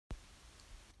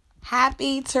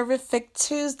Happy terrific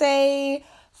Tuesday,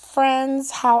 friends.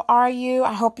 How are you?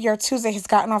 I hope your Tuesday has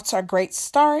gotten off to a great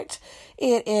start.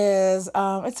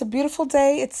 It's a beautiful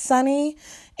day. It's sunny.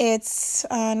 It's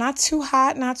not too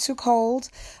hot, not too cold,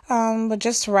 but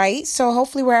just right. So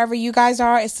hopefully wherever you guys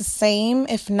are, it's the same.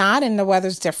 If not, and the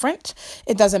weather's different,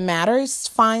 it doesn't matter.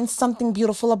 Just find something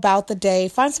beautiful about the day.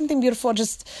 Find something beautiful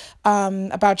just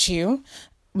about you.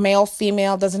 Male,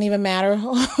 female, doesn't even matter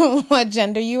what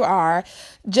gender you are.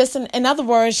 Just in other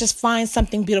words, just find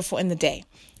something beautiful in the day.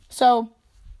 So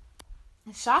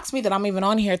it shocks me that I'm even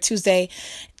on here Tuesday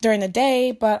during the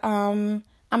day, but I'm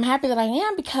happy that I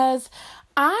am because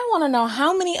I want to know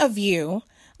how many of you,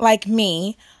 like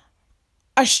me,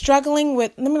 are struggling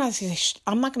with, I'm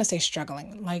not going to say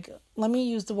struggling. Let me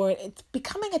use the word, it's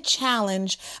becoming a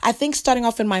challenge. I think starting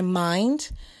off in my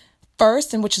mind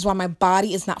first, and which is why my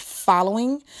body is not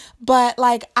following. But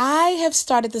I have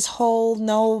started this whole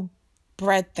no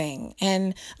bread thing.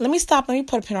 And let me put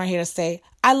a pin right here to say,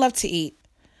 I love to eat.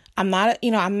 I'm not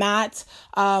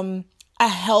a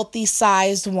healthy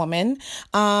sized woman.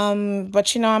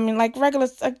 But regular,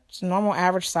 normal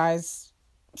average size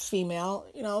female,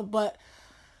 but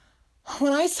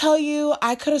when I tell you,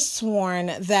 I could have sworn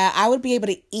that I would be able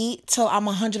to eat till I'm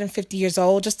 150 years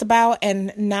old, just about,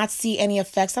 and not see any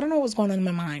effects. I don't know what was going on in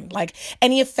my mind,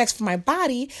 any effects for my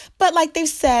body. But they've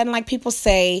said, and people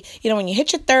say, when you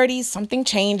hit your 30s, something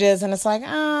changes. And it's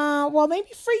well,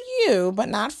 maybe for you, but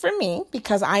not for me,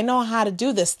 because I know how to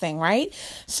do this thing, right?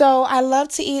 So I love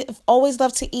to eat. I've always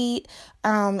loved to eat.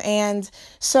 But I've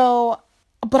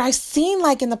seen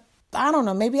I don't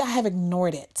know, maybe I have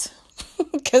ignored it.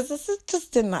 Because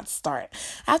just did not start.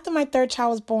 After my third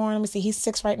child was born, let me see, he's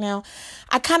 6 right now.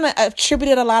 I kind of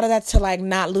attributed a lot of that to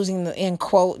not losing the, in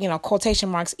quote, quotation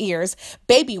marks, ears,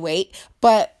 baby weight.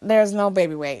 But there's no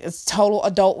baby weight. It's total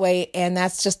adult weight. And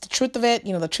that's just the truth of it.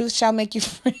 The truth shall make you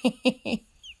free.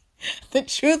 The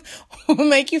truth will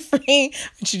make you free,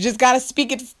 but you just got to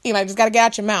speak it, just got to get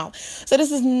out your mouth. So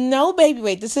this is no baby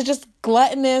weight. This is just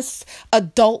gluttonous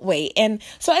adult weight. And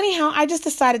so anyhow, I just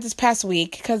decided this past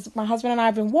week, because my husband and I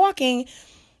have been walking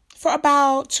for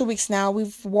about 2 weeks now.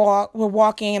 We're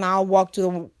walking, and I'll walk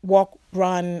through the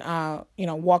run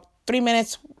 3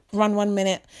 minutes, run 1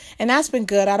 minute. And that's been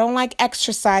good. I don't like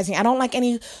exercising. I don't like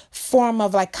any form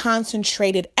of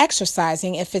concentrated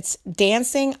exercising. If it's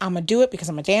dancing, I'm going to do it because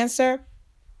I'm a dancer.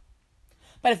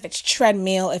 But if it's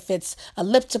treadmill, if it's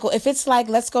elliptical, if it's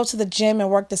let's go to the gym and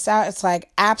work this out, it's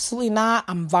absolutely not.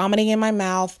 I'm vomiting in my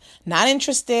mouth. Not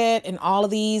interested in all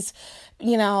of these, I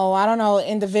don't know,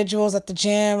 individuals at the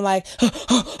gym,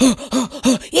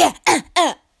 yeah,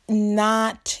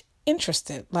 not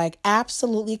interested.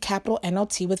 Absolutely capital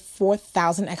NOT with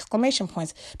 4,000 exclamation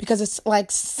points, because it's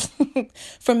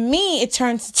for me, it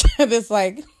turns to this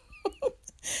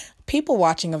people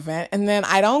watching event, and then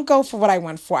I don't go for what I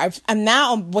went for. And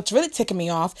now what's really ticking me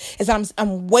off is that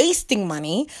I'm wasting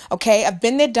money. Okay. I've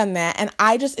been there, done that. And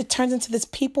it turns into this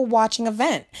people watching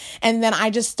event. And then I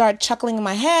just start chuckling in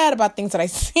my head about things that I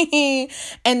see.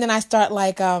 And then I start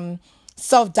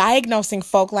self-diagnosing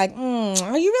folk are you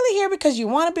really here because you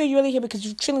want to be, or are you really here because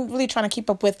you're really trying to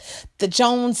keep up with the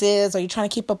Joneses, or you're trying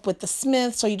to keep up with the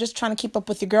Smiths, or you're just trying to keep up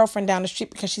with your girlfriend down the street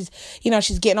because she's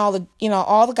getting all the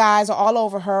guys are all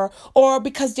over her, or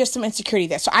because there's some insecurity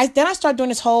there. So I start doing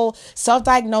this whole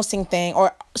self-diagnosing thing,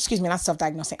 or excuse me, not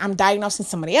self-diagnosing. I'm diagnosing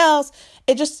somebody else.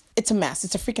 It's a mess.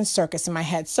 It's a freaking circus in my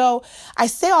head. So I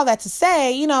say all that to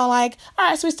say, all right,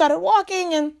 so we started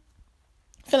walking and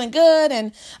feeling good,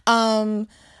 and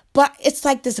but it's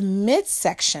this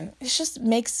midsection. It just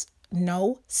makes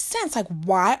no sense.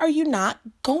 Why are you not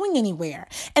going anywhere?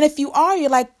 And if you are,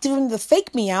 you're doing the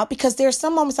fake me out, because there's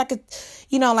some moments I could,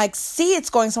 see it's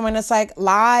going somewhere, and it's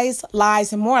lies,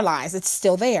 and more lies. It's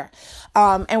still there.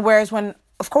 And whereas when,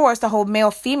 of course, the whole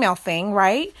male female thing,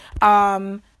 right?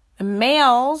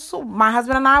 Males, my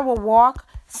husband and I will walk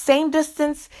same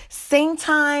distance, same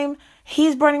time.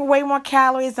 He's burning way more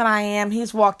calories than I am.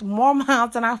 He's walked more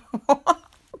miles than I walked. I'm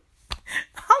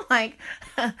why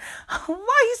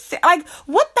are you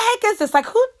what the heck is this?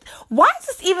 Why is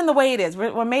this even the way it is?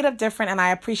 We're made up different, and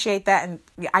I appreciate that, and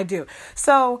I do.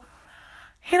 So,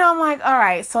 I'm all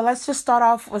right, so let's just start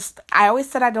off with, I always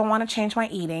said I don't want to change my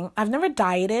eating. I've never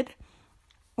dieted,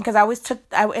 because I always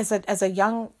as a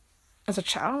child,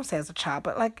 I don't say as a child,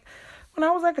 but when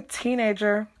I was a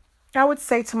teenager, I would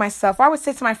say to myself, or I would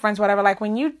say to my friends, whatever, like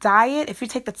when you diet, if you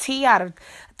take the T out of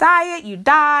diet, you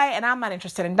die. And I'm not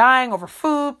interested in dying over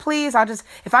food. Please,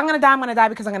 if I'm going to die, I'm going to die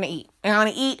because I'm going to eat. And I'm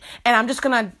going to eat and I'm just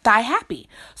going to die happy.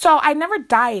 So I never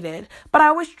dieted, but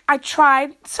I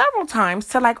tried several times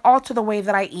to like alter the way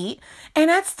that I eat. And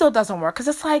that still doesn't work because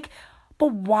it's like,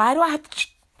 but why do I have to,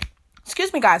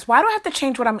 excuse me, guys, why do I have to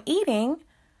change what I'm eating?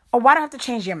 Or why do I have to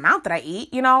change the amount that I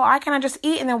eat? You know, I can just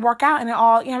eat and then work out and it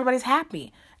all, everybody's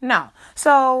happy. No.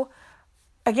 So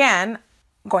again,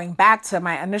 going back to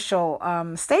my initial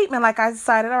statement, like I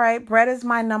decided, all right, bread is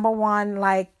my number one,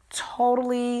 like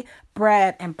totally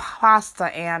bread and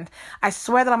pasta. And I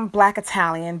swear that I'm Black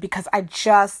Italian because I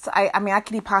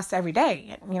can eat pasta every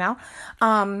day, you know,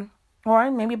 or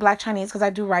maybe Black Chinese because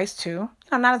I do rice too. You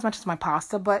know, not as much as my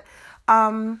pasta, but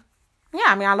yeah,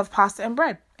 I love pasta and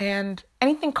bread and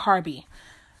anything carby.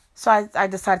 So I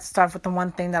decided to start with the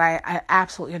one thing that I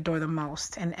absolutely adore the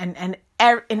most. And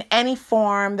in any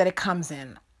form that it comes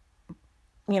in.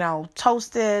 You know,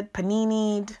 toasted,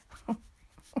 panini'd,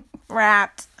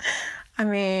 wrapped.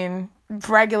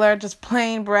 Regular, just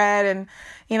plain bread and,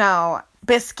 you know,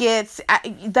 biscuits.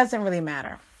 It doesn't really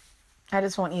matter. I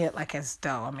just won't eat it like as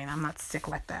dough. I'm not sick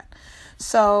like that.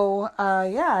 So,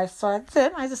 so that's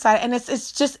it. I decided, and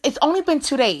it's only been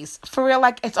 2 days. For real,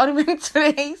 like, it's only been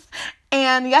 2 days.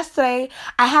 And yesterday,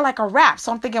 I had, like, a wrap.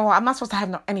 So I'm thinking, well, I'm not supposed to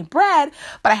have any bread,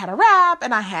 but I had a wrap,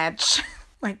 and I had,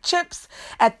 like, chips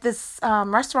at this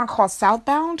restaurant called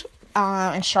Southbound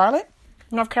in Charlotte,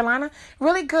 North Carolina.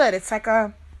 Really good. It's like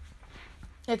a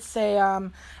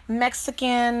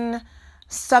Mexican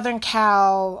Southern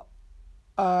Cal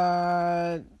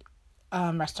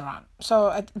restaurant.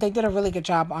 So they did a really good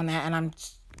job on that,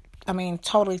 and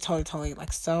totally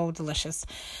like so delicious.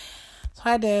 So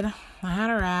I had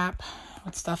a wrap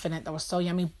with stuff in it that was so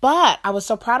yummy, but I was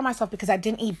so proud of myself because I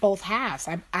didn't eat both halves.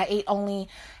 I ate only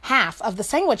half of the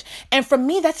sandwich. And for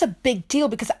me, that's a big deal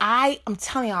because I'm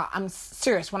telling y'all, I'm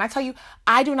serious. When I tell you,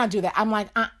 I do not do that. I'm like,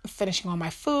 finishing all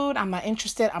my food. I'm not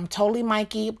interested. I'm totally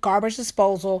Mikey, garbage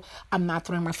disposal. I'm not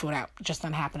throwing my food out. Just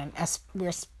not happening. As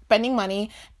we're spending money,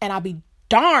 and I'll be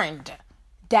darned,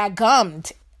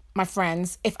 dadgummed, my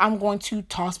friends, if I'm going to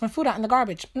toss my food out in the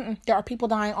garbage. There are people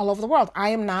dying all over the world.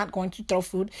 I am not going to throw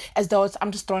food as though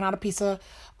I'm just throwing out a piece of,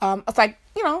 it's like,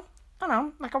 you know, I don't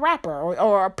know, like a wrapper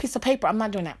or a piece of paper. I'm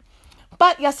not doing that.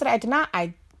 But yesterday I did not.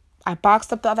 I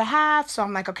boxed up the other half. So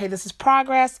I'm like, okay, this is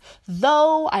progress.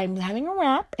 Though I'm having a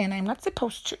wrap and I'm not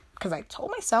supposed to, because I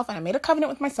told myself and I made a covenant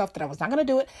with myself that I was not going to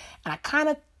do it. And I kind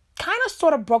of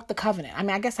sort of broke the covenant.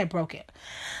 I guess I broke it.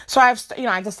 So I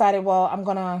decided, well, I'm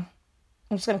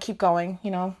just going to keep going, you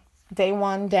know, day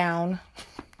one down,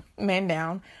 man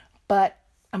down, but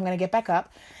I'm going to get back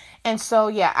up. And so,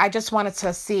 yeah, I just wanted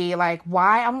to see, like,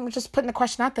 why. I'm just putting the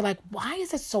question out there, like, why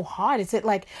is it so hard? Is it,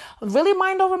 like, really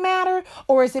mind over matter?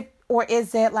 Or is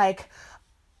it like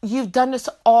you've done this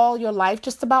all your life,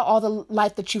 just about all the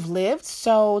life that you've lived?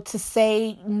 So to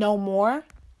say no more,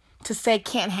 to say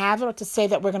can't have it, or to say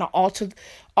that we're going to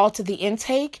alter the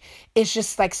intake is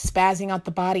just like spazzing out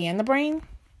the body and the brain.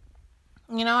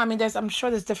 You know, I'm sure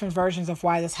there's different versions of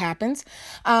why this happens.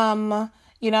 You know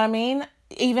what I mean?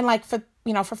 Even like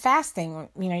for fasting,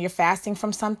 you know, you're fasting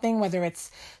from something, whether it's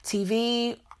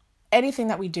TV, anything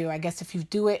that we do. I guess if you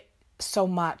do it so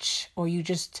much or you're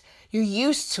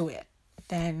used to it,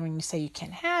 then when you say you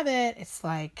can't have it, it's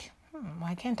like,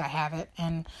 why can't I have it?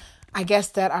 And I guess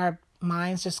that our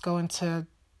minds just go into,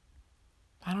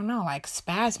 I don't know, like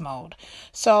spaz mode.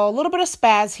 So a little bit of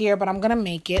spaz here, but I'm going to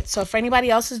make it. So if anybody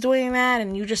else is doing that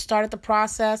and you just started the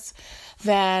process,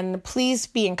 then please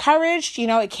be encouraged. You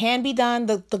know, it can be done.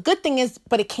 The good thing is,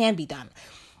 but it can be done.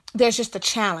 There's just a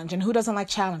challenge, and who doesn't like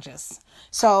challenges?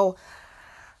 So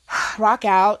rock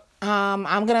out.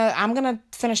 I'm gonna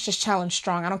finish this challenge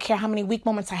strong. I don't care how many weak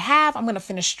moments I have. I'm gonna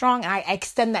finish strong. And I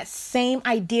extend that same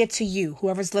idea to you,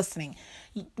 whoever's listening.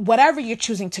 Whatever you're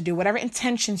choosing to do, whatever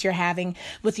intentions you're having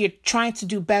with your trying to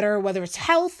do better, whether it's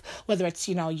health, whether it's,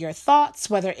 you know, your thoughts,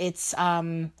 whether it's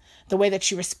the way that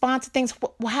you respond to things,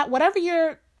 whatever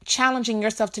you're challenging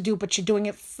yourself to do, but you're doing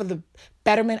it for the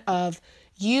betterment of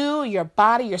you, your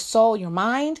body, your soul, your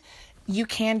mind, you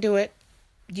can do it.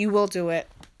 You will do it.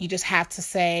 You just have to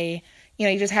say, you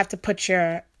know, you just have to put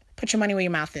your money where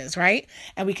your mouth is, right?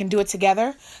 And we can do it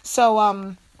together.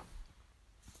 So,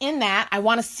 in that, I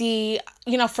want to see,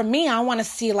 you know, for me, I want to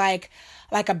see like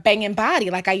a banging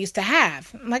body like I used to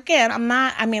have. Again,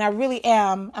 I really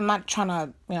am. I'm not trying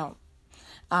to, you know,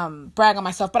 brag on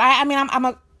myself, but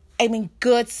I'm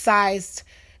good sized,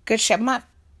 good shape. I'm not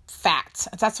fat.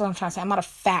 That's what I'm trying to say. I'm not a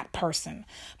fat person,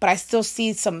 but I still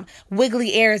see some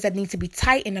wiggly areas that need to be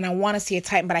tightened, and I want to see it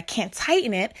tightened, but I can't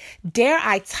tighten it. Dare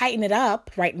I tighten it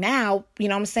up right now, you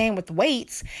know what I'm saying, with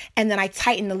weights, and then I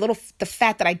tighten the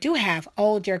fat that I do have.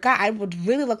 Oh, dear God, I would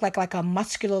really look like a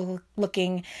muscular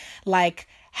looking, like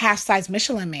half-size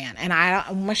Michelin man, and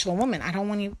a Michelin woman. I don't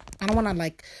want to,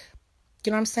 like,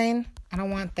 you know what I'm saying? I don't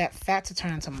want that fat to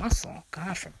turn into muscle.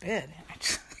 God forbid.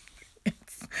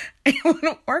 It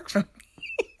wouldn't work for me.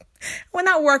 It would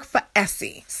not work for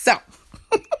Essie. So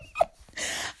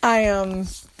I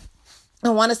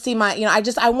want to see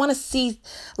I want to see,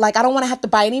 like, I don't want to have to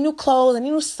buy any new clothes,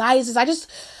 any new sizes.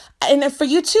 And for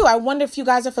you too, I wonder if you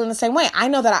guys are feeling the same way. I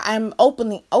know that I'm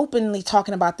openly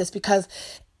talking about this because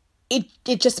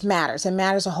it just matters. It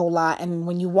matters a whole lot. And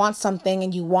when you want something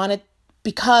and you want it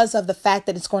because of the fact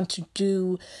that it's going to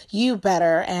do you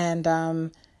better,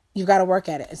 and you've got to work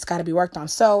at it. It's got to be worked on.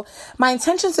 So my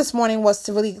intentions this morning was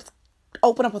to really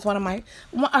open up with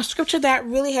a scripture that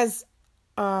really has,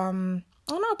 I don't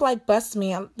know if like blessed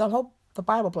me. The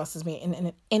Bible blesses me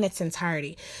in its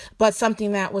entirety, but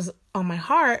something that was on my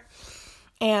heart.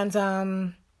 And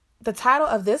the title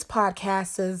of this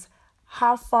podcast is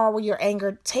 "How Far Will Your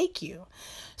Anger Take You?"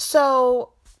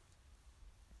 So,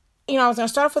 I was going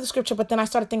to start off with the scripture, but then I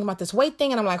started thinking about this weight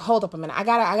thing, and I'm like, hold up a minute. I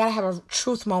gotta have a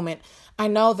truth moment. I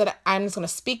know that I'm just going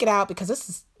to speak it out because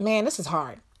this is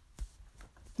hard,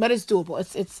 but it's doable.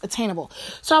 It's attainable.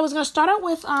 So I was going to start out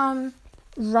with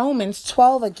Romans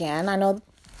 12 again. I know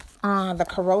the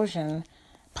Corrosion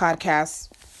podcast,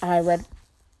 I read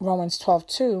Romans 12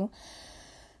 too,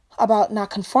 about not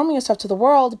conforming yourself to the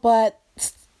world, but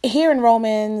here in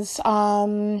Romans,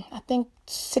 I think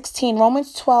 16,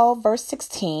 Romans 12, verse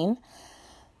 16,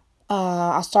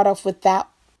 I'll start off with that.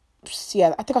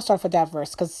 Yeah, I think I'll start off with that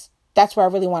verse because that's where I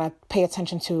really want to pay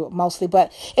attention to mostly.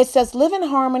 But it says, live in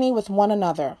harmony with one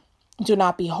another. Do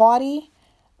not be haughty,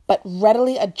 but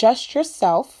readily adjust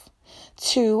yourself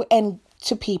to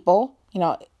people,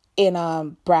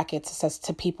 in brackets, it says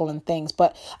to people and things,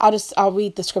 but I'll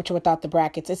read the scripture without the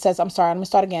brackets. It says, I'm going to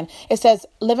start again. It says,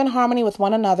 live in harmony with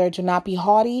one another. Do not be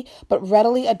haughty, but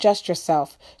readily adjust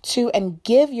yourself to and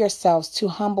give yourselves to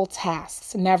humble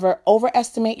tasks. Never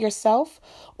overestimate yourself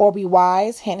or be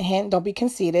wise. Hint, hint. Don't be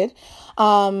conceited.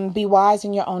 Be wise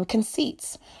in your own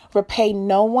conceits. Repay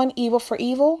no one evil for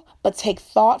evil, but take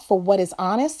thought for what is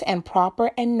honest and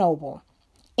proper and noble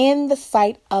in the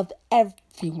sight of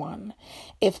everyone.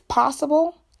 If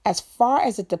possible, as far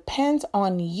as it depends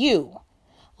on you,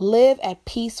 live at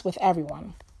peace with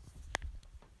everyone.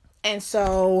 And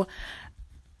so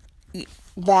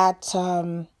that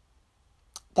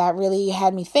really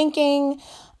had me thinking.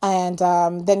 And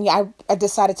then I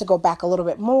decided to go back a little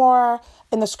bit more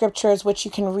in the scriptures, which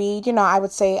you can read. I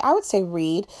would say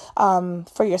read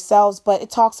for yourselves. But it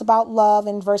talks about love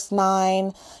in verse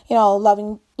 9.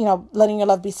 Loving, letting your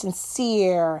love be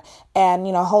sincere, and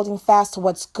holding fast to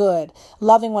what's good,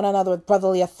 loving one another with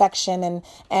brotherly affection,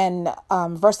 and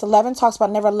verse 11 talks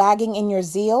about never lagging in your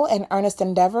zeal and earnest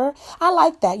endeavor. I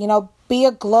like that. Be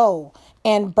aglow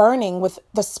and burning with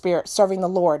the Spirit, serving the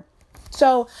Lord.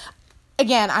 So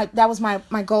again, that was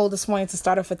my goal this morning, to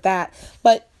start off with that.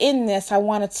 But in this, I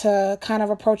wanted to kind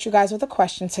of approach you guys with a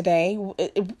question today,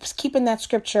 keeping that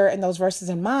scripture and those verses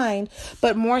in mind,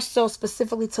 but more so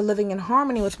specifically to living in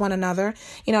harmony with one another,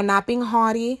 not being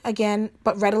haughty, again,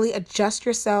 but readily adjust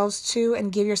yourselves to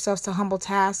and give yourselves to humble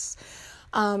tasks.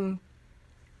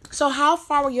 So how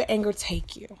far will your anger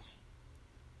take you,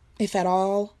 if at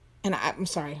all? And I'm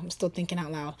sorry, I'm still thinking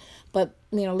out loud, but,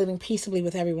 living peaceably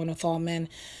with everyone, with all men.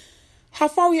 How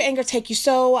far will your anger take you?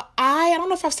 So I don't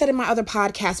know if I've said in my other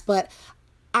podcast, but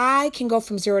I can go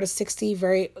from 0 to 60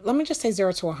 let me just say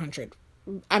 0 to 100.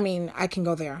 I mean, I can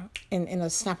go there in a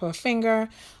snap of a finger.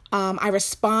 I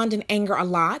respond in anger a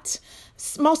lot,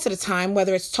 most of the time,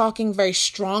 whether it's talking very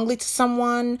strongly to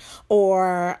someone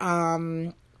or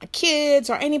kids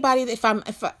or anybody.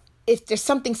 If there's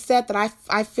something said that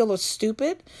I feel is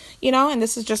stupid, and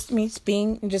this is just me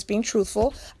being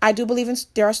truthful. I do believe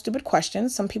there are stupid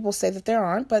questions. Some people say that there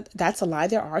aren't, but that's a lie.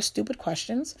 There are stupid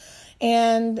questions.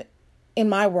 And in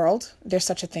my world, there's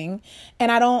such a thing.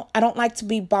 And I don't like to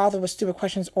be bothered with stupid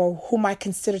questions or whom I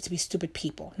consider to be stupid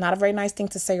people. Not a very nice thing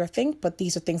to say or think, but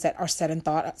these are things that are said and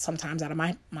thought sometimes out of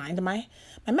my mind and my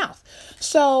mouth.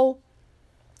 So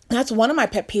that's one of my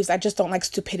pet peeves. I just don't like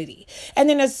stupidity. And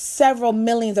then there's several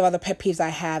millions of other pet peeves I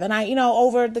have. And I,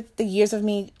 over the years of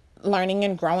me learning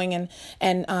and growing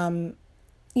and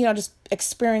just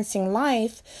experiencing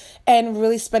life and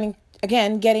really spending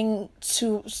again,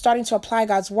 starting to apply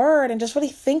God's word and just really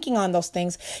thinking on those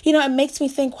things, it makes me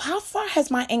think, how far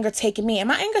has my anger taken me? And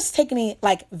my anger's taken me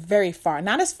like very far,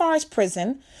 not as far as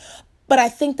prison, but I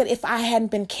think that if I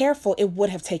hadn't been careful, it would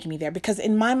have taken me there, because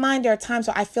in my mind, there are times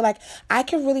where I feel like I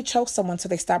can really choke someone till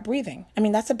they stop breathing. I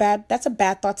mean, that's a bad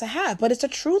thought to have, but it's a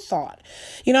true thought.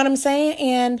 You know what I'm saying?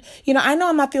 And, I know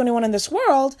I'm not the only one in this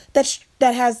world that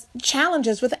has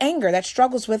challenges with anger, that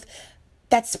struggles with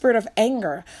that spirit of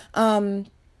anger. And,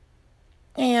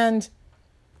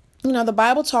 the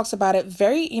Bible talks about it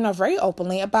very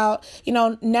openly about,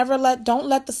 don't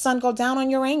let the sun go down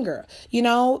on your anger.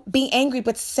 Be angry,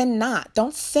 but sin not.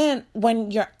 Don't sin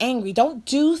when you're angry. Don't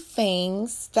do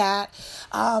things that,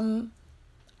 out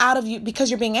of you, because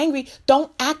you're being angry,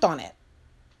 don't act on it.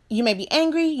 You may be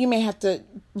angry. You may have to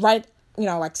write,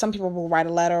 like some people will write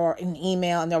a letter or an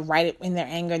email and they'll write it in their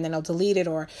anger and then they'll delete it,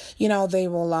 or, they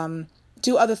will,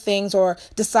 do other things, or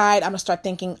decide I'm going to start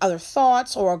thinking other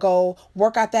thoughts, or go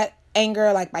work out that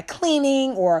anger, like by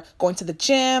cleaning or going to the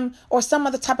gym or some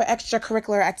other type of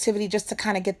extracurricular activity just to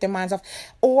kind of get their minds off,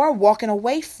 or walking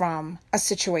away from a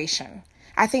situation.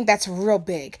 I think that's real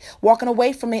big. Walking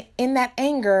away from it in that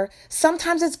anger.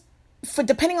 Sometimes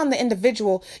depending on the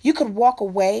individual, you could walk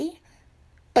away,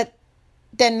 but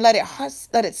then let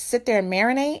it sit there and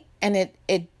marinate, and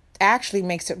it actually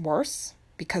makes it worse.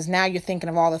 Because now you're thinking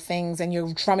of all the things and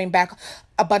you're drumming back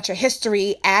a bunch of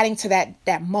history, adding to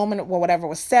that moment where whatever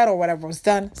was said or whatever was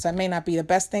done. So it may not be the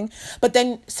best thing. But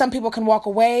then some people can walk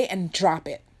away and drop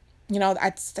it.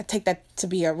 I take that to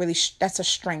be that's a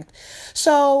strength.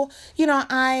 So,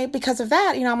 because of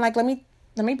that, I'm like, let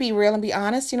me be real and be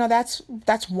honest.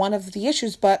 That's one of the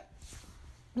issues. But,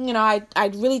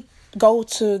 I really go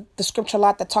to the scripture a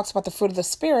lot that talks about the fruit of the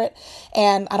Spirit.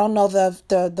 And I don't know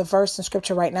the verse in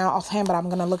scripture right now offhand, but I'm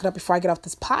going to look it up before I get off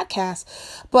this podcast.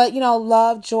 But,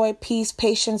 love, joy, peace,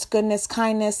 patience, goodness,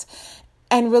 kindness,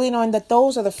 and really knowing that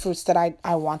those are the fruits that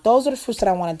I want. Those are the fruits that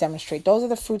I want to demonstrate. Those are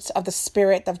the fruits of the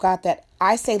Spirit of God that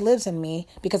I say lives in me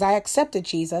because I accepted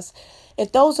Jesus.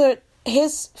 If those are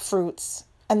his fruits,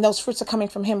 and those fruits are coming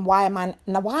from him, why am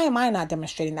I not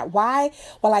demonstrating that? Why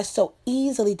will I so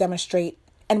easily demonstrate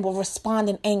and will respond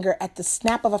in anger at the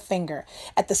snap of a finger?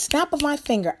 At the snap of my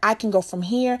finger, I can go from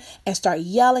here and start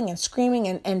yelling and screaming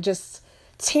and just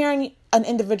tearing an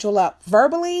individual up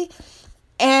verbally,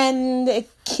 and it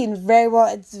can very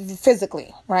well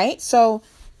physically, right? So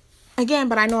again,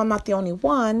 but I know I'm not the only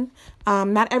one.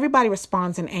 Not everybody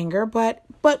responds in anger, but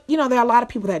there are a lot of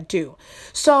people that do.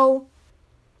 So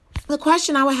the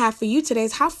question I would have for you today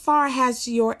is, how far has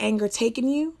your anger taken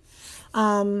you?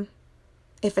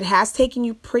 If it has taken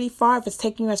you pretty far, if it's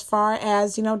taken you as far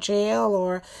as, jail,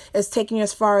 or it's taken you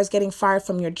as far as getting fired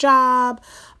from your job.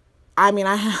 I mean,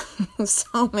 I have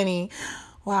so many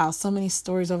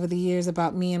stories over the years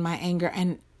about me and my anger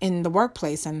and in the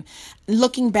workplace. And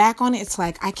looking back on it, it's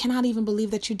like, I cannot even believe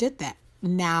that you did that.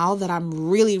 Now that I'm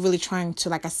really, really trying to,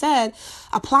 like I said,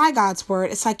 apply God's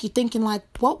word, it's like you're thinking like,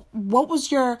 what was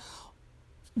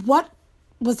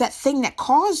that thing that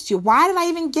caused you? Why did I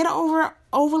even get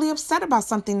overly upset about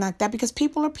something like that? Because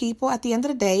people are people. At the end of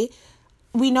the day,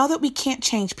 we know that we can't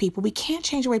change people. We can't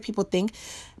change the way people think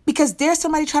because there's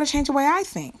somebody trying to change the way I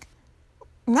think.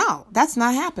 No, that's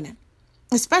not happening.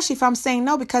 Especially if I'm saying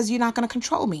no because you're not going to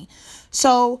control me.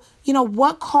 So,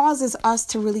 what causes us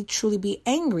to really truly be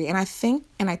angry? And I think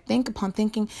upon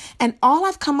thinking, and all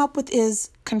I've come up with is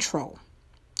control.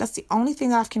 That's the only thing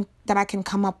that I can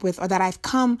come up with, or that I've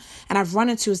come and I've run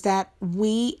into, is that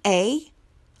we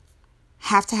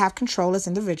have to have control as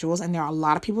individuals. And there are a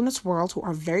lot of people in this world who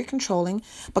are very controlling,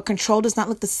 but control does not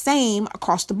look the same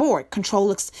across the board.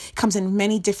 Control comes in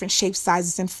many different shapes,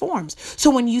 sizes, and forms.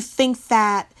 So when you think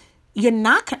that you're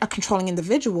not a controlling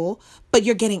individual, but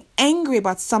you're getting angry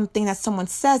about something that someone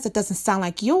says that doesn't sound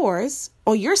like yours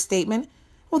or your statement,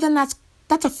 well, then that's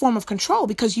a form of control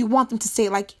because you want them to say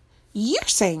it like you're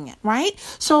saying it, right?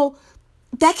 So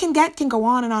that can go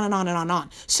on and on and on and on and on.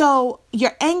 So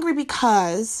you're angry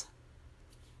because,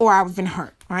 or I've been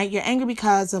hurt, right? You're angry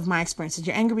because of my experiences.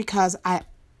 You're angry because I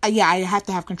have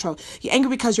to have control. You're angry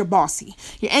because you're bossy.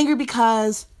 You're angry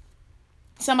because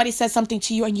somebody said something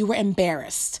to you and you were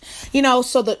embarrassed,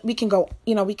 so that we can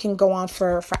go on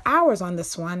for hours on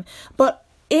this one. But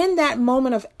in that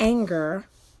moment of anger,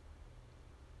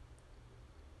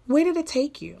 where did it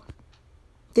take you?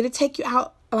 Did it take you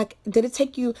out? Did it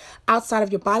take you outside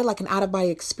of your body, like an out of body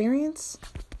experience?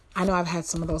 I know I've had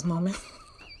some of those moments.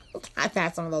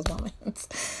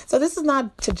 So this is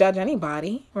not to judge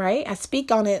anybody, right? I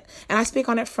speak on it, and I speak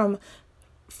on it from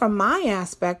from my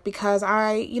aspect, because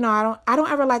I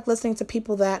don't ever like listening to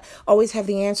people that always have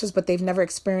the answers, but they've never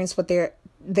experienced what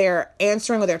they're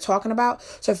answering or they're talking about.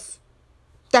 So if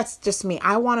that's just me,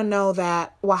 I want to know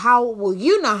that, well, how will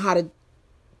you know how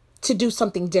to do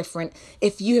something different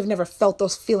if you have never felt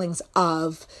those feelings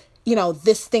of,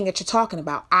 this thing that you're talking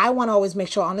about? I want to always make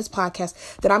sure on this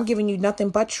podcast that I'm giving you nothing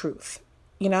but truth,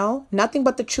 nothing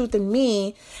but the truth in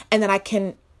me. And then I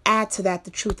can add to that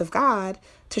the truth of God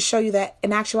to show you that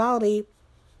in actuality,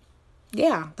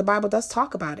 yeah, the Bible does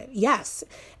talk about it. Yes.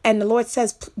 And the Lord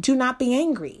says, do not be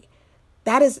angry.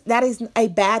 That is a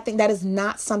bad thing. That is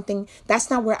not something,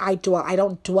 that's not where I dwell. I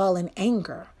don't dwell in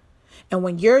anger. And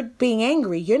when you're being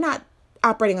angry, you're not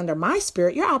operating under my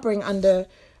spirit. You're operating under,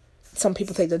 some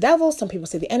people say the devil, some people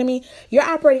say the enemy. You're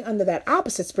operating under that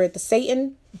opposite spirit, the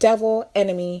Satan, devil,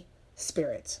 enemy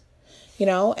spirit.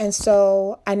 And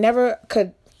so I never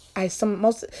could,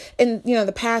 in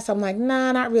the past, I'm like,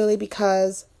 nah, not really,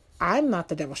 because I'm not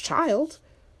the devil's child.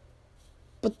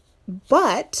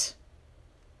 But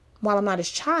while I'm not his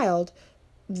child,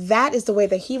 that is the way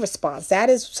that he responds. That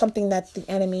is something that the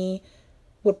enemy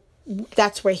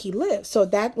that's where he lives. So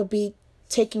that would be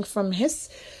taking from his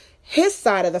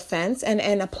side of the fence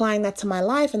and applying that to my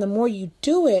life. And the more you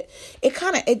do it,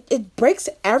 it breaks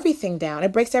everything down.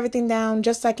 It breaks everything down,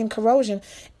 just like in corrosion.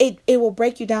 It will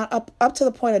break you down up to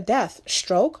the point of death,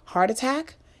 stroke, heart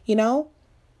attack,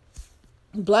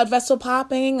 blood vessel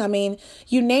popping. I mean,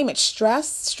 you name it.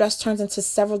 Stress turns into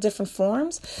several different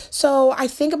forms. So I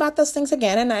think about those things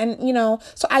again. And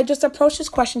so I just approach this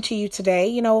question to you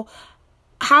today.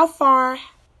 How far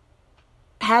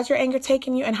has your anger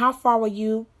taken you, and how far will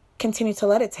you continue to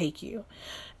let it take you?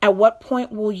 At what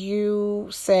point will you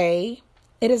say,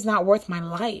 it is not worth my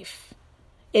life?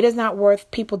 It is not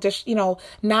worth people just,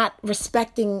 not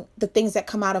respecting the things that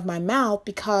come out of my mouth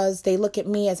because they look at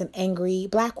me as an angry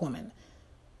black woman,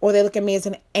 or they look at me as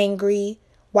an angry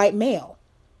white male,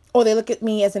 or they look at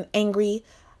me as an angry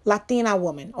Latina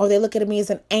woman, or they look at me as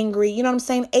an angry,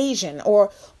 Asian, or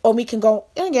we can go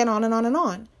again on and on and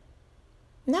on.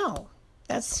 No,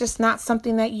 that's just not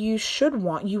something that you should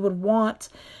want. You would want,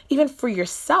 even for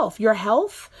yourself, your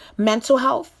health, mental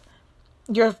health,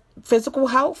 your physical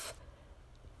health,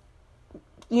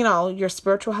 your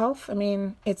spiritual health. I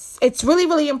mean, it's really,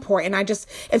 really important.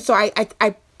 So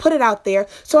I put it out there.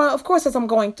 So of course, as I'm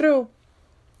going through,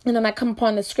 and then I come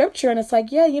upon the scripture, and it's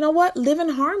like, yeah, you know what? Live in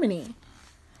harmony.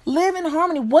 Live in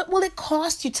harmony. What will it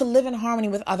cost you to live in harmony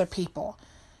with other people?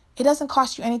 It doesn't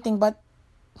cost you anything but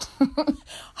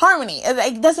harmony.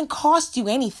 It doesn't cost you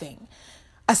anything.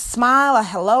 A smile, a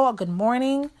hello, a good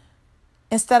morning,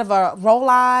 instead of a roll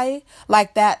eye,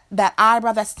 like that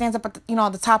eyebrow that stands up at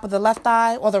the top of the left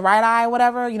eye or the right eye,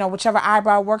 whatever, whichever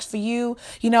eyebrow works for you,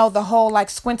 the whole like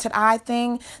squinted eye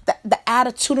thing, the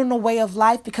attitudinal way of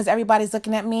life, because everybody's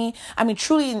looking at me. I mean,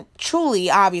 truly,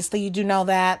 obviously, you do know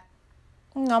that,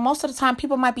 most of the time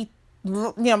people might be,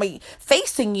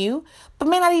 facing you, but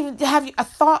may not even have a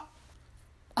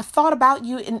thought about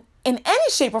you in any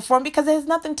shape or form, because it has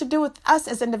nothing to do with us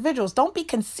as individuals. Don't be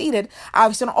conceited.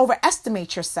 Obviously, don't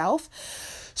overestimate yourself.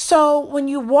 So when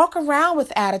you walk around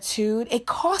with attitude, it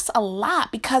costs a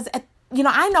lot, because,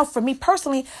 I know for me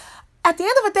personally, at the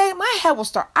end of the day, my head will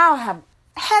start. I'll have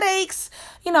headaches,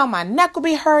 my neck will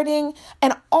be hurting,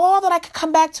 and all that I could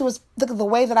come back to is the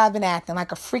way that I've been acting,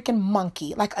 like a freaking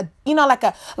monkey, like a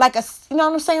what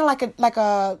I'm saying, like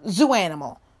a zoo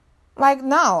animal. Like,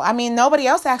 no, I mean, nobody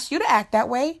else asked you to act that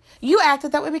way. You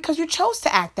acted that way because you chose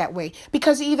to act that way.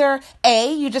 Because either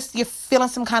A, you're feeling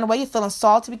some kind of way, you're feeling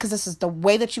salty because this is the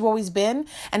way that you've always been,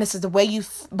 and this is the way you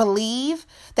believe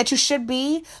that you should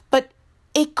be. But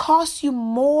it costs you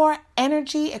more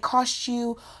energy. It costs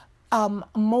you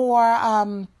more,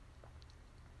 I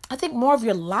think more of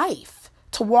your life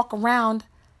to walk around,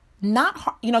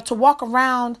 to walk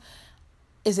around,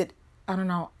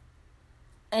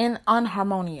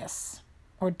 unharmonious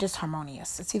or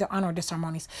disharmonious. It's either un or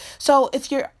disharmonious. So if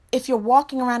you're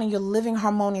walking around and you're living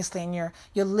harmoniously and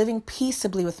you're living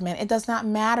peaceably with men, it does not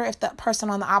matter if the person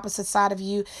on the opposite side of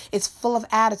you is full of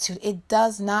attitude. It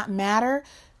does not matter,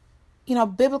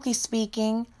 biblically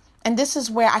speaking. And this is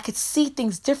where I could see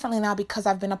things differently now, because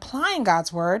I've been applying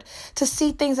God's word to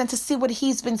see things and to see what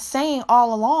he's been saying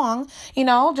all along.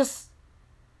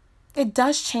 It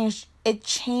does change. It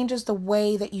changes the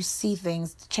way that you see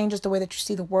things. It changes the way that you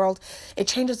see the world. It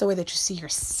changes the way that you see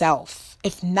yourself.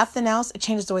 If nothing else, it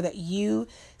changes the way that you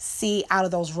see out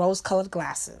of those rose-colored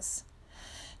glasses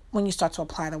when you start to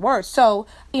apply the word. So,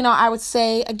 I would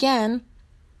say, again,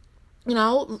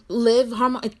 live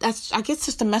harmony. That's, I guess,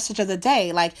 just the message of the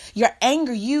day. Like, your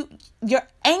anger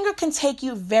can take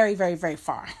you very, very, very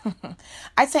far.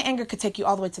 I'd say anger could take you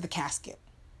all the way to the casket.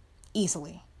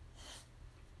 Easily.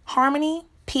 Harmony,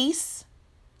 peace,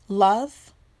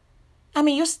 love. I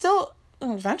mean, you're still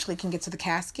eventually can get to the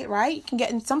casket, right? You can get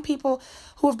in. Some people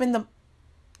who have been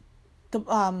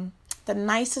the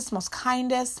nicest, most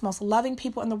kindest, most loving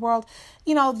people in the world,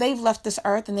 they've left this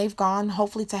earth and they've gone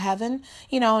hopefully to heaven,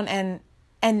 and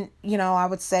I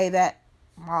would say that,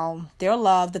 well, their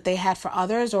love that they had for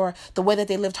others, or the way that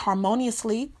they lived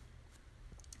harmoniously,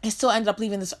 they still ended up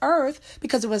leaving this earth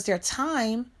because it was their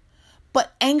time.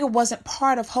 But anger wasn't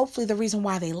part of, hopefully, the reason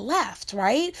why they left,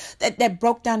 right? That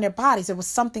broke down their bodies. It was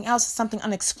something else, something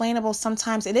unexplainable.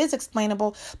 Sometimes it is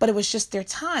explainable, but it was just their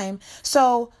time.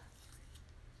 So,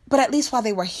 but at least while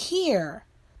they were here,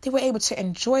 they were able to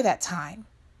enjoy that time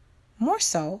more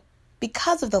so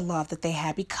because of the love that they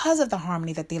had, because of the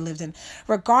harmony that they lived in,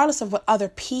 regardless of what other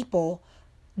people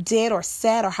did or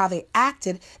said or how they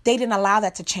acted. They didn't allow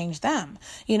that to change them,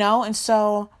 And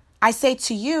so I say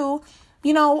to you,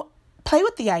 play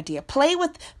with the idea, play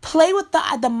with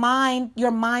the mind, your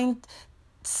mind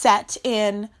set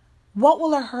in, what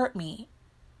will it hurt me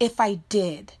if I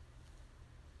did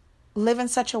live in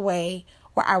such a way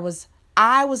where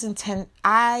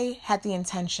I had the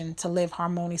intention to live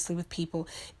harmoniously with people,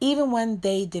 even when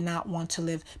they did not want to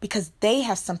live, because they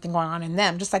have something going on in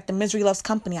them, just like the misery loves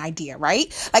company idea,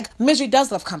 right? Like, misery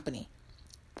does love company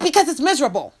because it's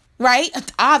miserable. Right?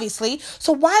 Obviously.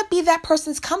 So why be that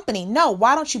person's company? No,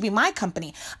 why don't you be my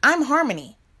company? I'm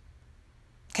harmony.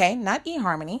 Okay? Not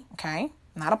eHarmony. Okay?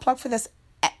 Not a plug for this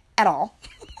at all.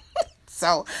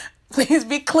 So please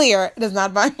be clear. It is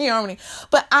not about eHarmony.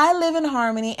 But I live in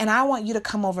harmony, and I want you to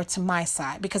come over to my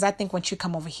side, because I think once you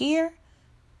come over here,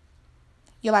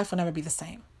 your life will never be the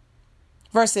same.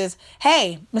 Versus,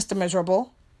 hey, Mr.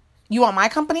 Miserable, you want my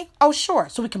company? Oh, sure.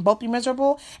 So we can both be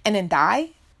miserable and then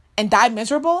die? And die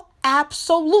miserable?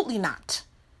 Absolutely not.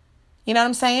 You know what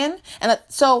I'm saying? And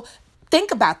so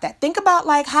think about that. Think about,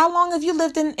 like, how long have you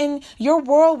lived in your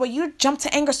world where you jump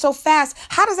to anger so fast?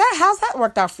 How's that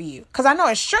worked out for you? Because I know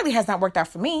it surely has not worked out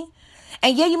for me.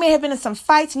 And yeah, you may have been in some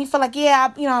fights and you feel like,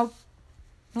 yeah,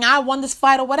 I won this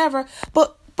fight or whatever.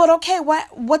 But okay,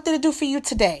 what did it do for you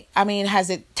today? I mean,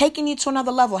 has it taken you to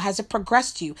another level? Has it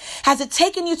progressed you? Has it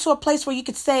taken you to a place where you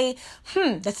could say,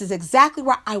 this is exactly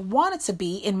where I wanted to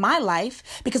be in my life,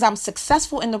 because I'm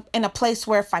successful in a place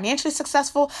where financially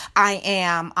successful, I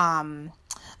am,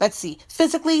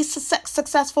 physically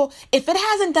successful. If it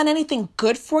hasn't done anything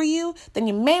good for you, then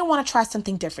you may want to try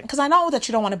something different. Because I know that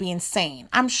you don't want to be insane.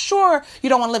 I'm sure you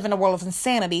don't want to live in a world of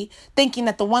insanity, thinking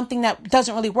that the one thing that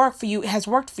doesn't really work for you has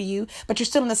worked for you, but you're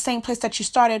still in the same place that you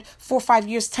started 4, 5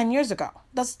 years, 10 years ago.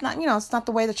 That's not, it's not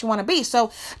the way that you want to be.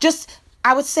 So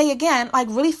I would say again, like,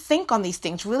 really think on these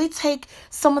things. Really take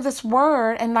some of this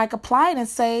word and apply it and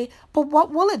say, but what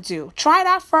will it do? Try it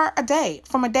out for a day,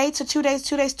 from a day to 2 days,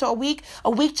 2 days to a week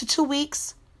to 2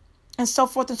 weeks, and so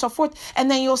forth and so forth.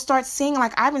 And then you'll start seeing,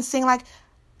 like I've been seeing,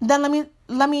 then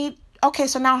let me. Okay,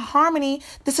 so now harmony,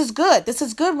 this is good. This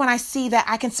is good when I see that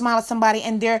I can smile at somebody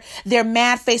and their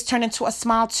mad face turned into a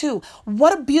smile too.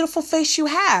 What a beautiful face you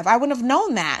have. I wouldn't have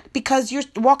known that because you're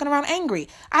walking around angry.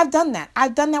 I've done that.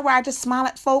 I've done that where I just smile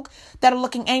at folk that are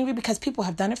looking angry because people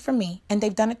have done it for me and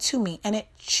they've done it to me, and it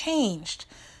changed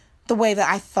the way that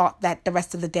I thought that the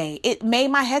rest of the day. It made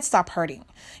my head stop hurting,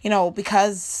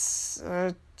 because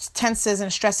tenses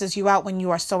and stresses you out when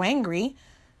you are so angry.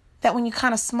 That when you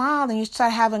kind of smile and you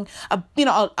start having a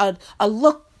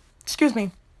look,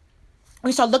 when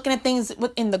you start looking at things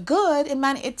in the good,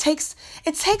 it takes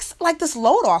like this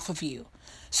load off of you.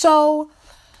 So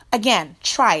again,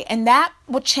 try it, and that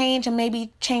will change and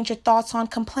maybe change your thoughts on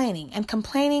complaining. And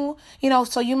complaining,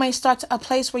 so you may start to a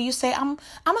place where you say, I'm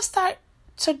gonna start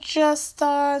to just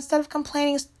instead of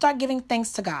complaining, start giving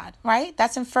thanks to God, right?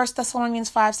 That's in 1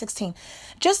 Thessalonians 5:16.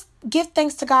 Just give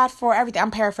thanks to God for everything. I'm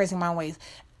paraphrasing my own ways.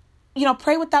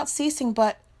 Pray without ceasing,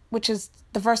 which is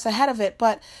the verse ahead of it.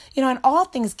 But, in all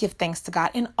things, give thanks to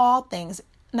God. In all things,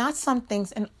 not some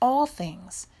things, in all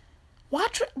things.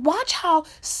 Watch how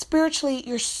spiritually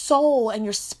your soul and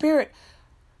your spirit,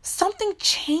 something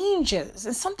changes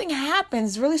and something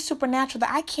happens really supernatural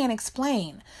that I can't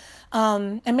explain.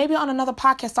 And maybe on another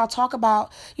podcast, I'll talk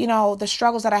about, the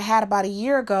struggles that I had about a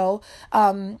year ago,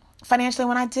 financially,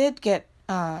 when I did get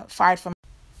fired from.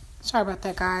 Sorry about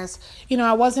that, guys.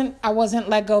 I wasn't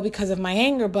let go because of my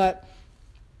anger,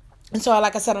 and so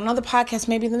like I said, on another podcast,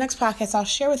 maybe the next podcast I'll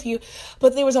share with you,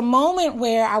 but there was a moment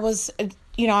where I was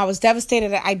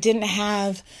devastated that I didn't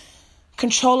have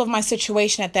control of my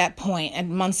situation at that point and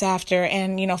months after.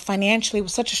 And, financially it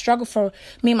was such a struggle for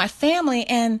me and my family.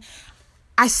 And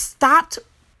I stopped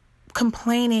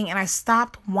complaining and I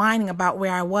stopped whining about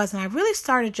where I was. And I really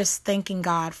started just thanking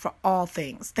God for all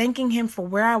things, thanking him for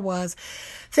where I was,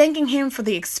 thanking him for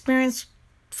the experience,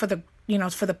 for the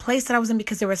place that I was in,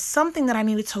 because there was something that I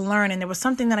needed to learn and there was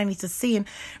something that I needed to see. And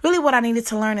really what I needed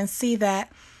to learn and see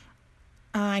that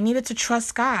I needed to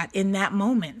trust God in that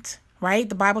moment, right?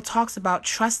 The Bible talks about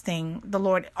trusting the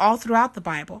Lord all throughout the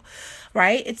Bible,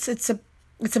 right?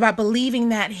 It's about believing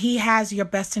that he has your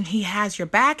best and he has your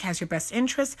back, has your best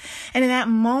interest. And in that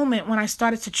moment, when I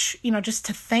started to, just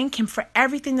to thank him for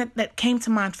everything that came to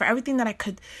mind, for everything that I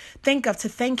could think of to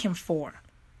thank him for,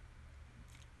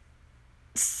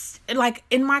 like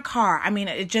in my car,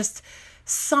 it just,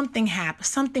 something happened,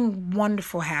 something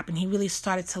wonderful happened. He really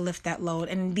started to lift that load.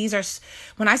 And these are,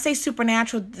 when I say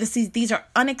supernatural, these are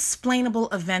unexplainable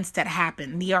events that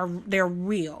happen. They're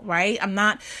real, right?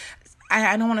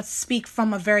 I don't want to speak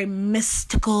from a very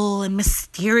mystical and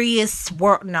mysterious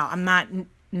world. No, I'm not.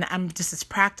 I'm just as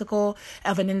practical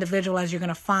of an individual as you're going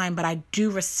to find. But I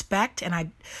do respect, and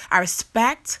I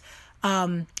respect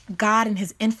God and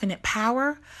his infinite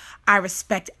power. I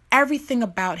respect everything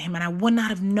about him, and I would not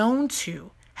have known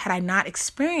to had I not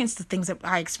experienced the things that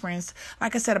I experienced.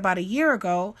 Like I said, about a year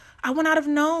ago, I would not have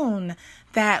known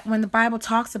that when the Bible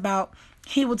talks about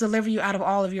he will deliver you out of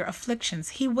all of your afflictions,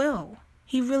 he will.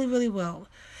 He really, really will.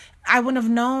 I wouldn't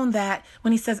have known that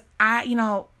when he says, I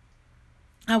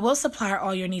will supply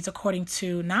all your needs according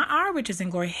to not our riches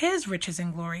and glory, his riches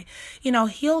and glory.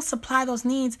 He'll supply those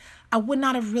needs. I would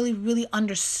not have really, really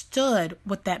understood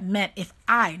what that meant if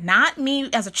not me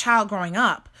as a child growing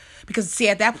up, because see,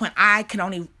 at that point, I can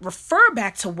only refer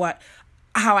back to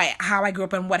how I grew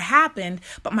up and what happened,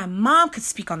 but my mom could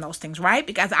speak on those things, right?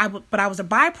 Because I was a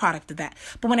byproduct of that.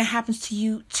 But when it happens to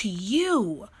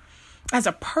you as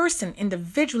a person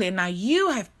individually, and now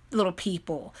you have little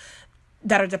people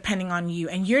that are depending on you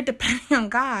and you're depending on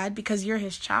God because you're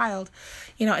his child,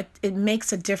 it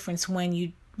makes a difference when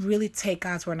you really take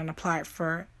God's word and apply it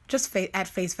for just at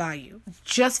face value.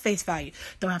 Just face value.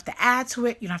 Don't have to add to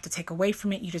it. You don't have to take away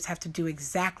from it. You just have to do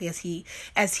exactly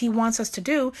as he wants us to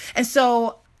do. And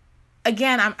so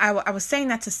again, I was saying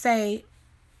that to say,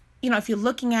 if you're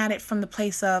looking at it from the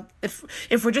place of,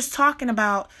 if we're just talking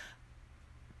about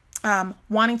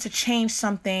wanting to change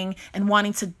something and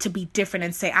wanting to be different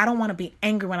and say, I don't want to be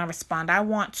angry when I respond. I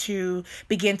want to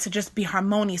begin to just be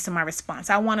harmonious in my response.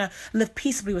 I want to live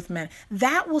peaceably with men.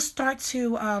 That will start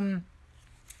to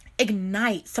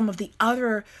ignite some of the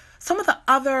other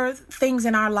things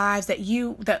in our lives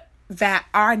that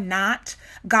are not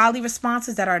godly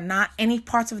responses, that are not any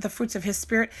parts of the fruits of his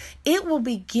spirit. It will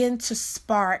begin to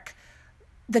spark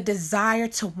the desire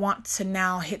to want to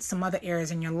now hit some other areas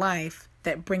in your life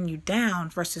that bring you down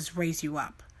versus raise you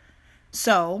up.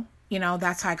 So,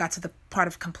 that's how I got to the part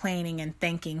of complaining and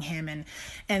thanking him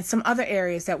and some other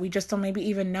areas that we just don't maybe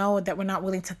even know, that we're not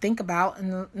willing to think about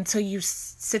until you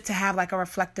sit to have like a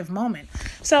reflective moment.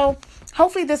 So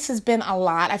hopefully this has been a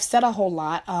lot. I've said a whole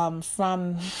lot,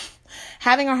 from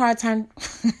having a hard time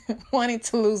wanting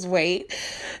to lose weight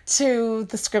to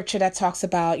the scripture that talks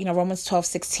about, Romans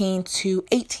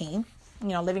 12:16-18.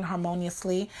 Living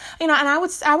harmoniously, and I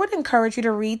would encourage you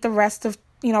to read the rest of,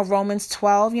 Romans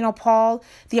 12. Paul,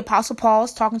 the Apostle Paul,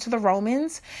 is talking to the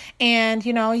Romans, and,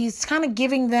 he's kind of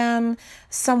giving them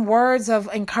some words of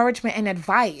encouragement and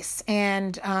advice,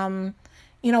 and,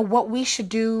 what we should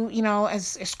do,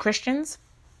 as Christians.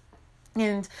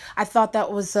 And I thought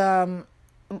that was,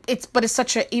 it's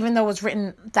such even though it was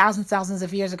written thousands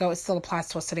of years ago, it still applies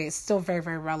to us today. It's still very,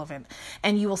 very relevant,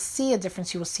 and you will see a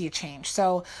difference. You will see a change.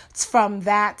 So it's from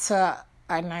that to,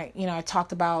 and I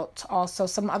talked about also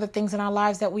some other things in our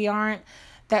lives that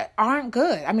aren't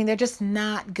good. They're just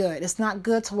not good. It's not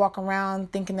good to walk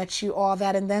around thinking that you all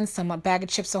that and then some, a bag of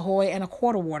Chips Ahoy and a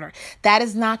quart of water. That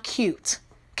is not cute.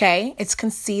 Okay. It's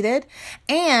conceited,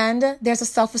 and there's a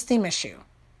self-esteem issue.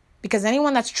 Because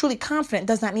anyone that's truly confident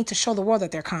does not need to show the world that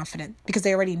they're confident, because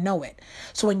they already know it.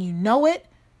 So when you know it,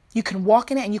 you can walk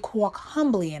in it, and you can walk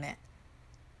humbly in it,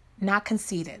 not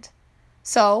conceited.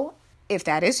 So if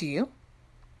that is you,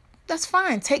 that's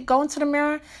fine. Go into the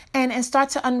mirror and start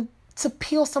to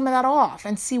peel some of that off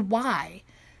and see why,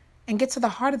 and get to the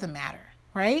heart of the matter,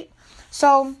 right?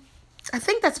 So I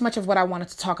think that's much of what I wanted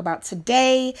to talk about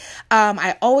today.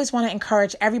 I always want to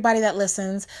encourage everybody that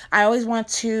listens. I always want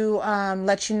to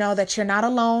let you know that you're not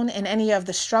alone in any of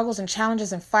the struggles and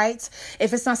challenges and fights.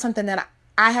 If it's not something that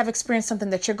I have experienced, something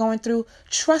that you're going through,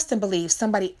 trust and believe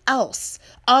somebody else,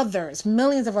 others,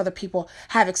 millions of other people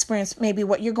have experienced maybe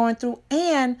what you're going through,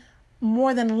 and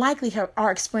more than likely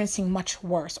are experiencing much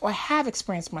worse or have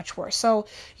experienced much worse. So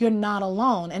you're not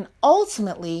alone. And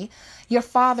ultimately, your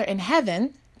Father in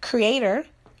heaven, Creator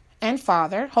and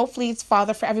Father, hopefully it's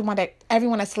Father for everyone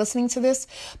that's listening to this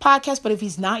podcast. But if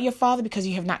he's not your Father because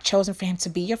you have not chosen for him to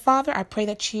be your Father, I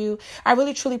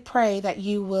really truly pray that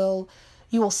you will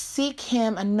seek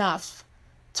him enough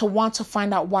to want to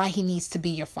find out why he needs to be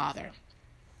your Father.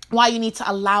 Why you need to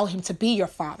allow him to be your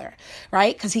Father,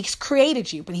 right? Because he's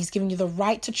created you, but he's given you the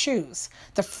right to choose,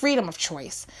 the freedom of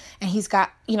choice. And he's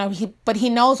got, but he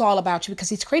knows all about you because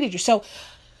he's created you. So,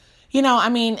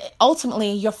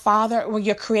 ultimately your Father or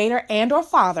your Creator and or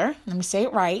Father, let me say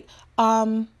it right,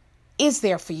 is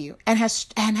there for you and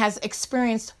has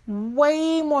experienced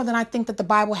way more than I think that the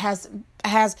Bible has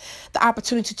the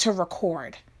opportunity to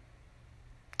record.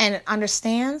 And it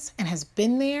understands and has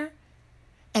been there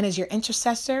and is your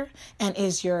intercessor and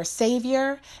is your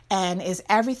savior and is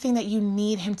everything that you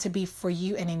need him to be for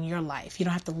you and in your life. You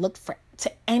don't have to look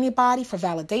to anybody for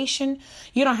validation.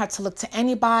 You don't have to look to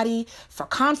anybody for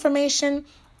confirmation.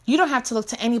 You don't have to look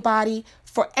to anybody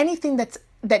for anything that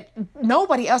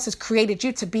nobody else has created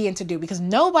you to be and to do, because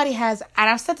nobody has, and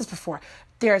I've said this before,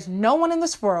 there's no one in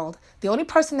this world. The only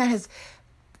person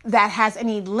that has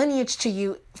any lineage to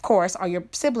you, of course, are your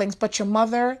siblings, but your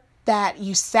mother that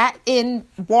you sat in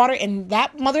water in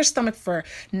that mother's stomach for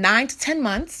 9 to 10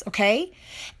 months, okay,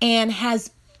 and has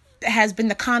been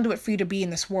the conduit for you to be in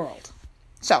this world.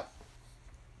 So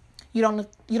you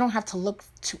don't have to look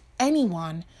to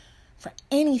anyone for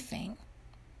anything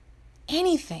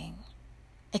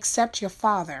except your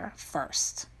Father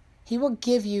first. He will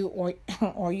give you, or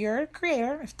your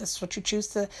Creator, if that's what you choose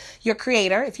to, your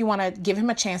Creator, if you want to give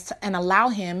him a chance to, and allow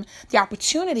him the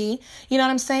opportunity, you know what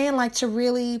I'm saying? Like to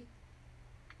really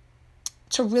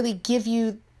give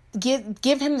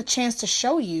him the chance to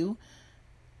show you,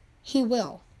 he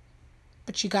will.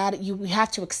 But you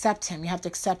have to accept him. You have to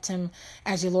accept him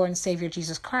as your Lord and Savior,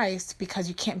 Jesus Christ, because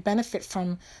you can't benefit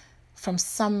from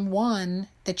someone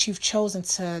that you've chosen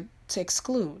to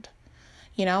exclude.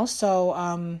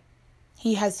 So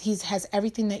he has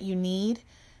everything that you need.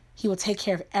 He will take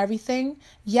care of everything.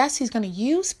 Yes, he's going to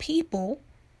use people.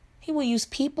 He will use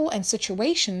people and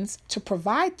situations to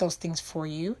provide those things for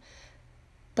you.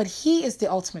 But he is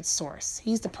the ultimate source.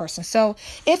 He's the person. So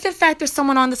if in fact there's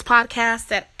someone on this podcast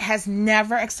that has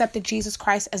never accepted Jesus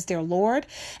Christ as their Lord,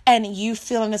 and you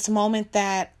feel in this moment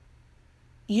that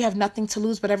you have nothing to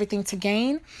lose but everything to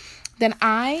gain, then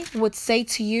I would say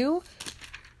to you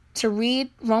to read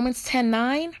Romans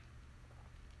 10:9.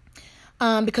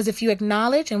 Because if you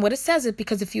acknowledge, and what it says is,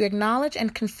 because if you acknowledge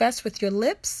and confess with your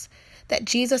lips that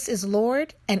Jesus is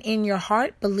Lord, and in your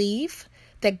heart believe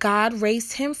that God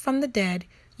raised him from the dead,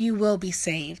 you will be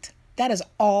saved. That is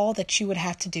all that you would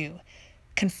have to do.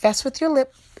 Confess with your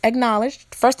lip, acknowledge.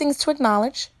 First thing is to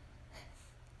acknowledge,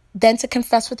 then to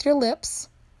confess with your lips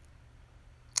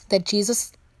that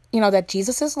Jesus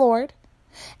is Lord,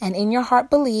 and in your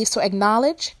heart believe. So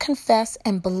acknowledge, confess,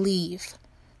 and believe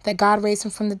that God raised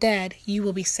him from the dead. You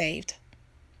will be saved.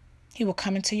 He will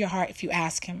come into your heart if you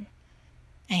ask him,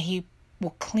 and he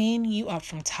will clean you up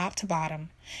from top to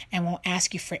bottom and won't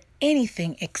ask you for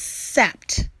anything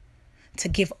except to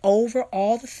give over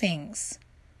all the things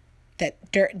that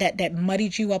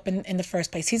muddied you up in the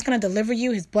first place. He's going to deliver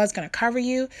you. His blood's going to cover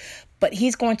you, but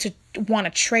he's going to want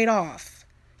to trade off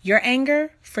your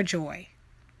anger for joy,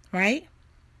 right?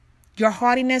 Your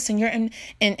haughtiness and your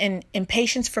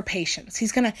impatience for patience.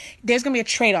 There's going to be a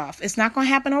trade-off. It's not going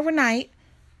to happen overnight.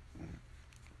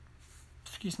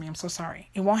 Excuse me, I'm so sorry.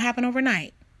 It won't happen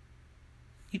overnight.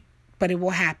 But it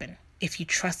will happen if you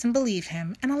trust and believe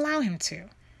him and allow him to.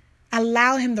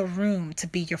 Allow him the room to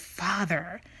be your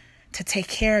Father, to take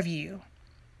care of you.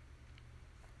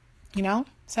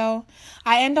 So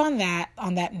I end on that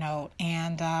note.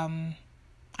 And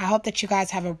I hope that you guys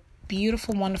have a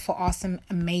beautiful, wonderful, awesome,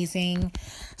 amazing,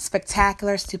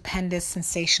 spectacular, stupendous,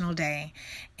 sensational day.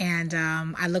 And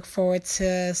I look forward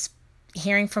to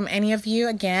hearing from any of you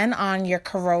again on your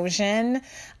corrosion,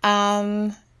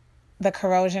 the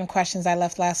corrosion questions I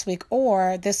left last week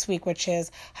or this week, which is,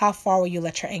 how far will you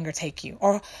let your anger take you?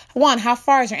 Or one, how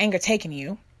far is your anger taking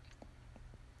you?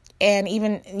 And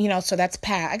even, so that's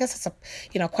past. I guess it's a,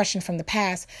 question from the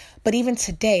past. But even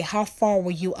today, how far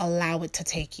will you allow it to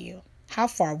take you? How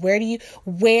far? Where do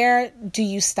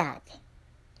you stop?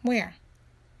 Where?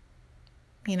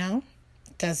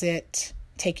 Does it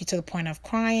take you to the point of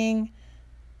crying,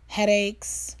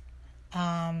 headaches?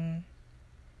 Does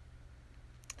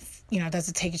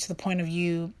it take you to the point of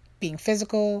you being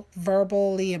physical,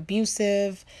 verbally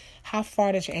abusive? How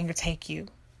far does your anger take you?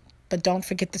 But don't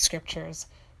forget the scriptures.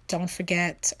 Don't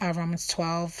forget Romans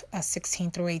 12,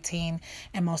 16 through 18.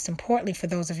 And most importantly, for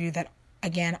those of you that,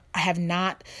 again, have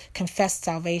not confessed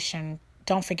salvation,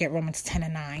 don't forget Romans 10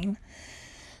 and 9.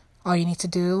 All you need to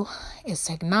do is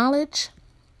acknowledge,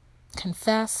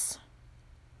 confess,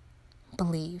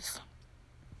 believe,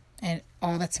 and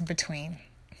all that's in between.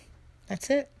 That's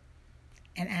it.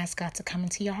 And ask God to come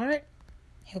into your heart.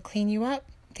 He'll clean you up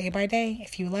day by day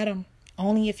if you let him.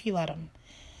 Only if you let him.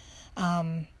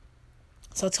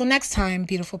 So till next time,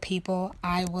 beautiful people,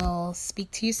 I will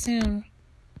speak to you soon.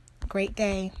 Great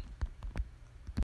day.